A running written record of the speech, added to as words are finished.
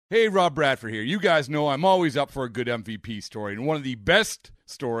Hey, Rob Bradford here. You guys know I'm always up for a good MVP story, and one of the best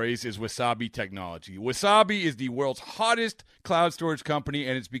stories is Wasabi Technology. Wasabi is the world's hottest cloud storage company,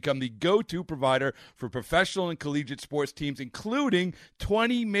 and it's become the go-to provider for professional and collegiate sports teams, including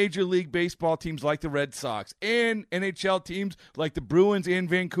 20 Major League Baseball teams like the Red Sox and NHL teams like the Bruins and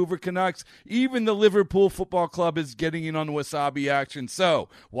Vancouver Canucks. Even the Liverpool Football Club is getting in on the Wasabi action. So,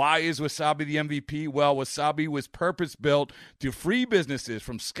 why is Wasabi the MVP? Well, Wasabi was purpose-built to free businesses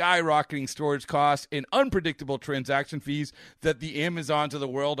from skyrocketing storage costs and unpredictable transaction fees that the Amazons of the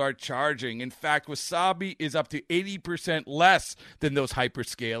world are charging. In fact, Wasabi is up to 80% less than those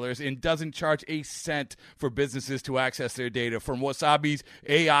hyperscalers and doesn't charge a cent for businesses to access their data. From Wasabi's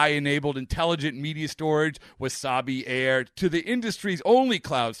AI-enabled intelligent media storage, Wasabi Air, to the industry's only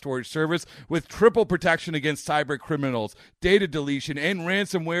cloud storage service with triple protection against cyber criminals, data deletion, and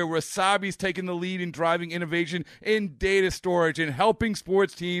ransomware, Wasabi's taken the lead in driving innovation in data storage and helping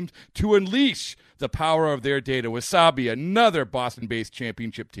sports teams to unleash the power of their data. Wasabi, another Boston-based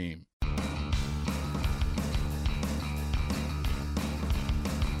championship team.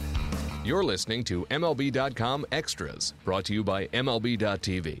 You're listening to MLB.com Extras, brought to you by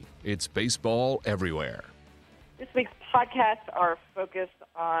MLB.tv. It's baseball everywhere. This week's podcasts are focused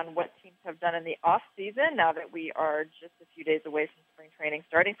on what teams have done in the off-season now that we are just a few days away from spring training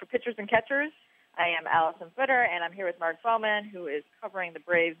starting. For pitchers and catchers, I am Allison Footer, and I'm here with Mark Bowman, who is covering the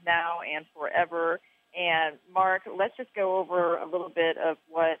Braves now and forever. And, Mark, let's just go over a little bit of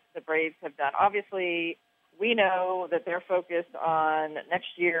what the Braves have done. Obviously, we know that they're focused on next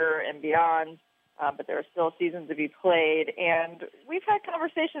year and beyond, but there are still seasons to be played. And we've had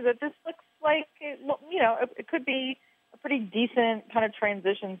conversations that this looks like, it could be a pretty decent kind of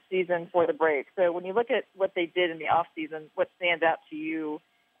transition season for the Braves. So when you look at what they did in the offseason, what stands out to you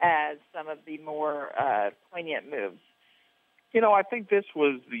as some of the more poignant moves? I think this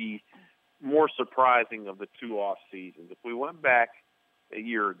was the more surprising of the two off seasons. If we went back a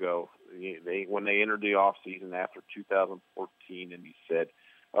year ago, when they entered the off season after 2014, and you said,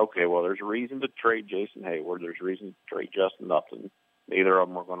 okay, well, there's a reason to trade Jason Hayward, there's a reason to trade Justin Upton. Neither of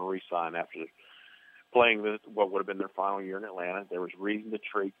them are going to re-sign after playing what would have been their final year in Atlanta. There was reason to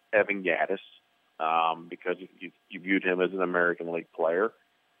trade Evan Gattis because you viewed him as an American League player.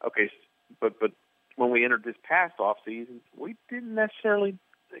 Okay, but when we entered this past offseason, we didn't necessarily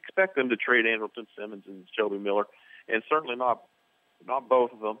expect them to trade Andrelton Simmons and Shelby Miller, and certainly not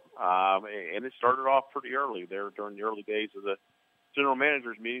both of them. And it started off pretty early there during the early days of the general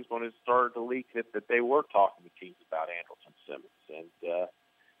managers' meetings when it started to leak that they were talking to teams about Andrelton Simmons. And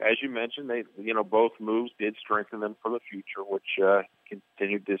as you mentioned, both moves did strengthen them for the future, which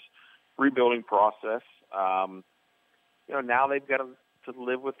continued this rebuilding process. Now they've got to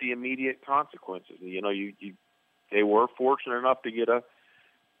live with the immediate consequences. They were fortunate enough to get a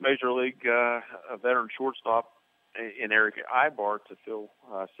Major League a veteran shortstop in Eric Ibar to fill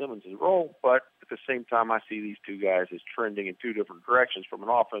Simmons' role, but at the same time, I see these two guys as trending in two different directions from an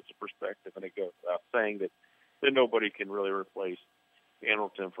offensive perspective, and it goes without saying that nobody can really replace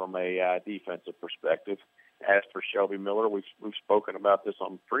Andrelton from a defensive perspective. As for Shelby Miller, we've spoken about this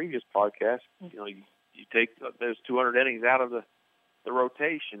on previous podcasts. You take those 200 innings out of the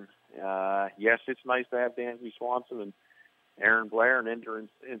rotation. Yes, it's nice to have Dansby Swanson and Aaron Blair and Ender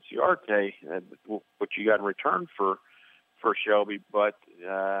Inciarte, what you got in return for Shelby. But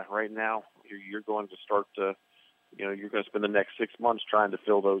right now, you're going to start to, you're going to spend the next 6 months trying to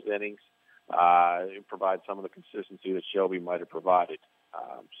fill those innings and provide some of the consistency that Shelby might have provided.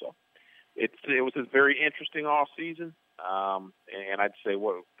 So it was a very interesting off season, and I'd say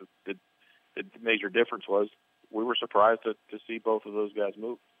what the major difference was, we were surprised to see both of those guys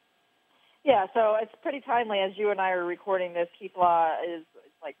move. Yeah, so it's pretty timely. As you and I are recording this, Keith Law is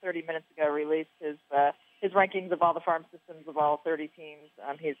like 30 minutes ago released his rankings of all the farm systems of all 30 teams.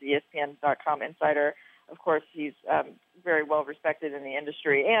 He's the ESPN.com insider. Of course, he's very well respected in the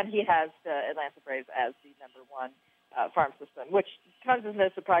industry, and he has the Atlanta Braves as the number one farm system, which comes as no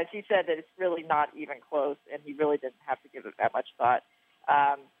surprise. He said that it's really not even close, and he really didn't have to give it that much thought.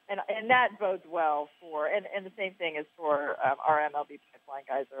 And that bodes well for, and the same thing is for our MLB pipeline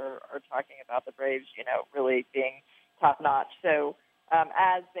guys are talking about the Braves, really being top notch. So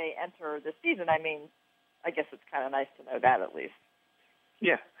as they enter the season, I guess it's kind of nice to know that at least.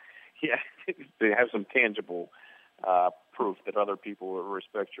 Yeah. They have some tangible proof that other people will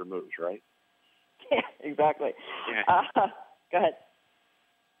respect your moves, right? Yeah, exactly. Yeah. Go ahead.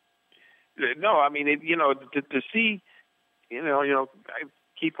 No, to see,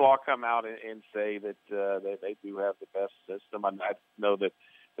 Keith Law come out and say that they do have the best system. I know that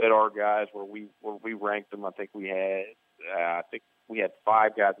our guys, where we ranked them, I think we had I think we had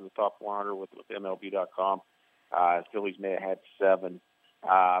 5 guys in the top 100 with MLB.com. Phillies may have had 7.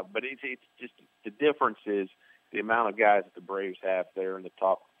 But it's just the difference is the amount of guys that the Braves have there in the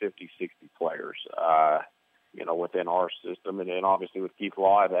top 50, 60 players, within our system. And then obviously with Keith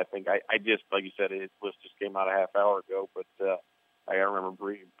Law, I think I just, like you said, his list just came out a half hour ago, but I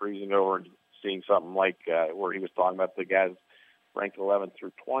remember breezing over and seeing something like where he was talking about the guys ranked 11th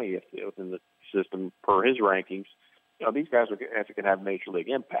through 20th within the system per his rankings. These guys can have major league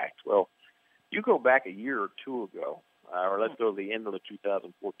impact. Well, you go back a year or 2 ago, or let's go to the end of the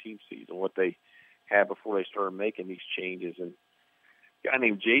 2014 season, what they had before they started making these changes. And a guy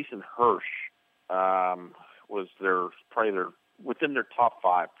named Jason Hirsch was probably within their top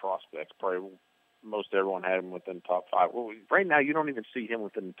 5 prospects. Probably most everyone had him within the top 5. Well, right now you don't even see him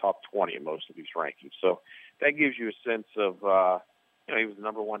within the top 20 in most of these rankings. So that gives you a sense of, he was the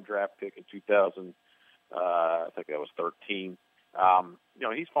number 1 draft pick in 2000. I think that was 13.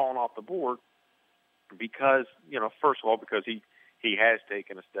 He's fallen off the board because, first of all, because he has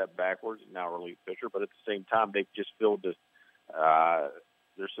taken a step backwards, now a relief pitcher, but at the same time, they've just filled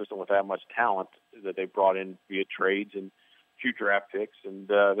their system with that much talent that they brought in via trades and few draft picks, and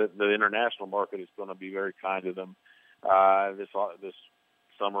the international market is going to be very kind to them this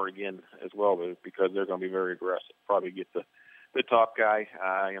summer again as well, because they're going to be very aggressive. Probably get the top guy.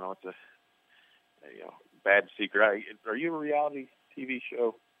 It's a bad secret. Are you a reality TV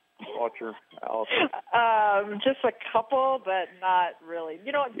show watcher, Allison? Just a couple, but not really.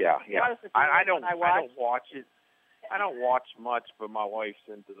 Yeah. I don't watch it. I don't watch much, but my wife's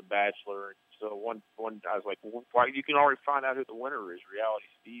into The Bachelor. So one I was like, well, why, you can already find out who the winner is, Reality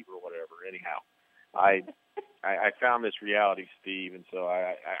Steve or whatever. Anyhow, I found this Reality Steve, and so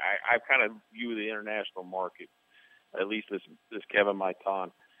I kind of view the international market, at least this Kevin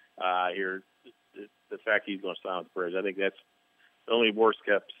Maitan here, the fact he's going to sign with the Braves. I think that's the only worst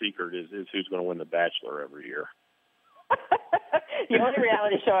kept secret is who's going to win The Bachelor every year. The only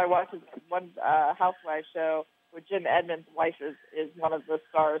reality show I watch is one housewife show where Jim Edmonds' wife is one of the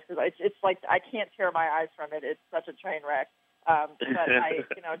stars, because it's like I can't tear my eyes from it. It's such a train wreck. But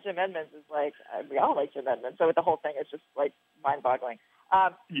Jim Edmonds is like, we all like Jim Edmonds. So with the whole thing, it's just like mind-boggling.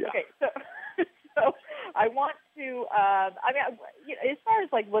 Okay, so I want to, as far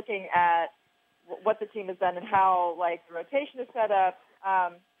as like looking at what the team has done and how like the rotation is set up.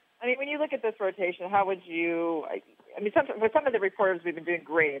 When you look at this rotation, how would you? For some of the reporters, we've been doing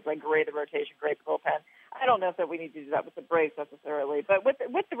grades, like grade the rotation, grade the bullpen. I don't know if that we need to do that with the Braves necessarily, but with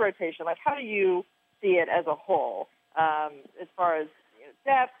the rotation, like how do you see it as a whole, as far as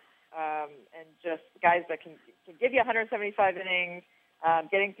depth and just guys that can give you 175 innings,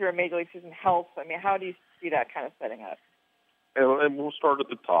 getting through a major league season helps. How do you see that kind of setting up? And we'll start at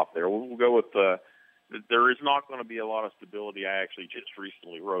the top there. We'll go with there is not going to be a lot of stability. I actually just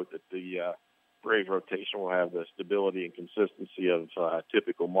recently wrote that the Braves rotation will have the stability and consistency of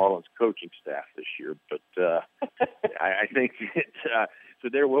typical Marlins coaching staff this year. But I think that so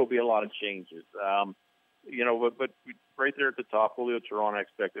there will be a lot of changes. But right there at the top, Julio Teheran, I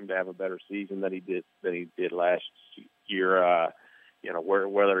expect him to have a better season than he did last year.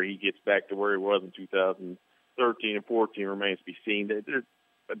 Whether he gets back to where he was in 2013 and 14 remains to be seen. There's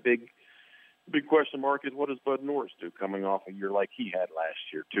a big question mark is what does Bud Norris do coming off a year like he had last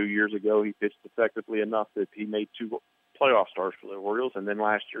year? 2 years ago, he pitched effectively enough that he made 2 playoff starts for the Orioles, and then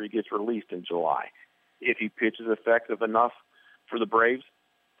last year he gets released in July. If he pitches effective enough for the Braves,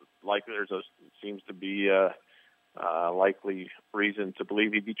 like seems to be a likely reason to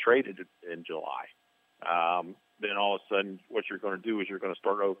believe he'd be traded in July. Then all of a sudden, what you're going to do is you're going to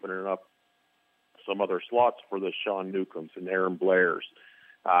start opening up some other slots for the Sean Newcombs and Aaron Blairs.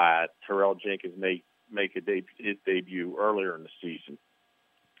 Terrell Jenkins may make his debut earlier in the season.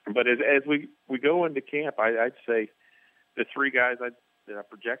 But as we go into camp, I'd say the 3 guys that I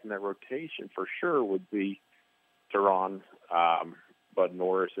project in that rotation for sure would be Teheran, Bud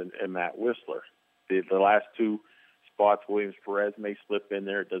Norris, and Matt Wisler. The last 2 spots, Williams Perez may slip in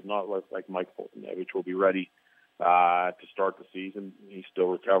there. It does not look like Mike Foltynewicz will be ready to start the season. He's still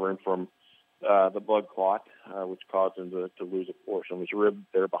recovering from the blood clot, which caused him to lose a portion of his rib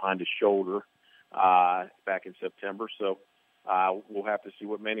there behind his shoulder back in September. So we'll have to see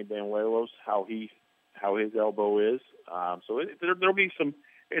what Manny Banuelos, how his elbow is. So there'll be some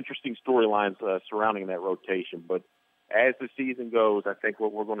interesting storylines surrounding that rotation. But as the season goes, I think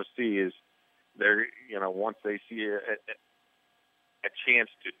what we're going to see is once they see a chance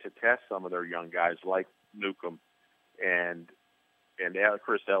to test some of their young guys like Newcomb and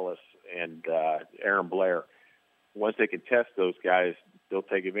Chris Ellis and Aaron Blair, once they can test those guys, they'll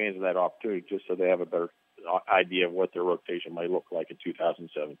take advantage of that opportunity just so they have a better idea of what their rotation might look like in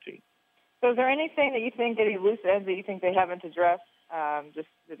 2017. So is there anything that you think, any loose ends that you think they haven't addressed, just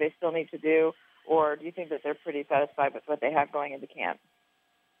that they still need to do, or do you think that they're pretty satisfied with what they have going into camp?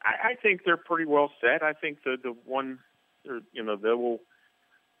 I think they're pretty well set. I think the one, they're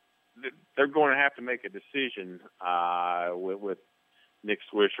going to have to make a decision with Nick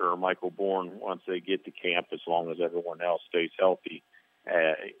Swisher or Michael Bourne once they get to camp, as long as everyone else stays healthy,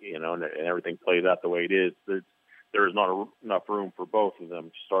 and everything plays out the way it is. There's not enough room for both of them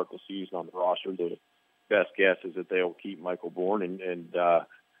to start the season on the roster. The best guess is that they'll keep Michael Bourne and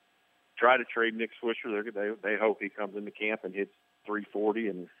try to trade Nick Swisher. They hope he comes into camp and hits 340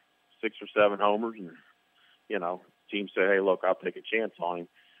 and 6 or 7 homers, and teams say, hey, look, I'll take a chance on him.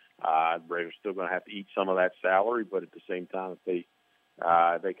 The Braves are still going to have to eat some of that salary, but at the same time, if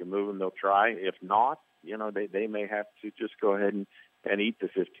they can move him, they'll try. If not, they may have to just go ahead and eat the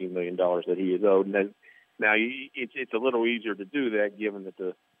 $15 million that he is owed. And now it's a little easier to do that, given that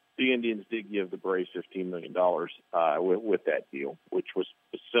the Indians did give the Braves $15 million with that deal, which was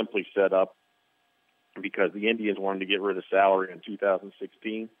simply set up because the Indians wanted to get rid of salary in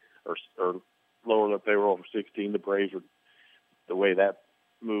 2016 or lower the payroll for 16. The Braves were, the way that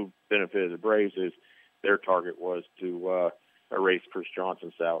move benefited the Braves is their target was to erase Chris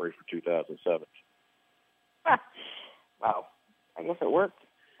Johnson's salary for 2007. Wow, I guess it worked.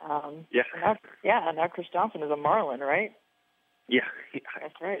 Now Chris Johnson is a Marlin, right? Yeah.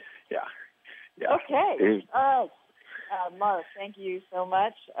 That's right. Yeah. Okay. All right. Mark, thank you so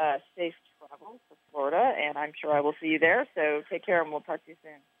much. Safe travel to Florida, and I'm sure I will see you there. So take care, and we'll talk to you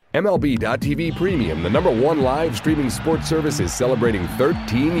soon. MLB.tv Premium, the #1 live streaming sports service, is celebrating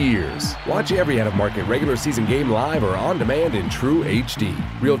 13 years. Watch every out-of-market regular season game live or on demand in true HD.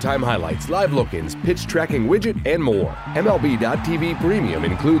 Real-time highlights, live look-ins, pitch tracking widget, and more. MLB.tv Premium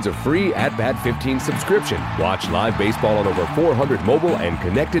includes a free At-Bat 15 subscription. Watch live baseball on over 400 mobile and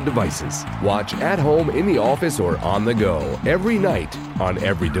connected devices. Watch at home, in the office, or on the go, every night, on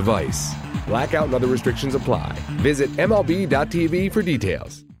every device. Blackout and other restrictions apply. Visit MLB.tv for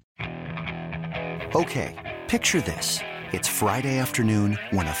details. Okay, picture this. It's Friday afternoon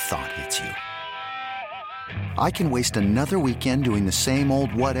when a thought hits you. I can waste another weekend doing the same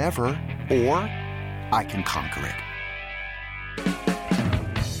old whatever, or I can conquer it.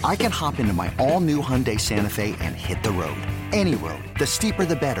 I can hop into my all-new Hyundai Santa Fe and hit the road. Any road. The steeper,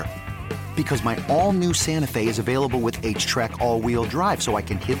 the better. Because my all-new Santa Fe is available with H-Track all-wheel drive, so I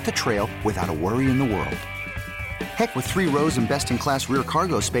can hit the trail without a worry in the world. Heck, with 3 rows and best-in-class rear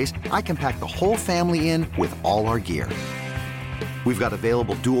cargo space, I can pack the whole family in with all our gear. We've got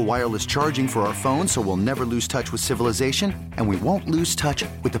available dual wireless charging for our phones, so we'll never lose touch with civilization, and we won't lose touch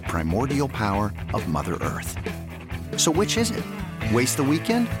with the primordial power of Mother Earth. So which is it? Waste the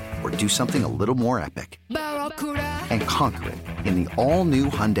weekend or do something a little more epic? And conquer it in the all-new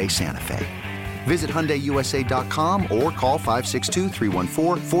Hyundai Santa Fe. Visit HyundaiUSA.com or call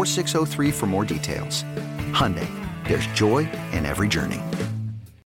 562-314-4603 for more details. Hyundai, there's joy in every journey.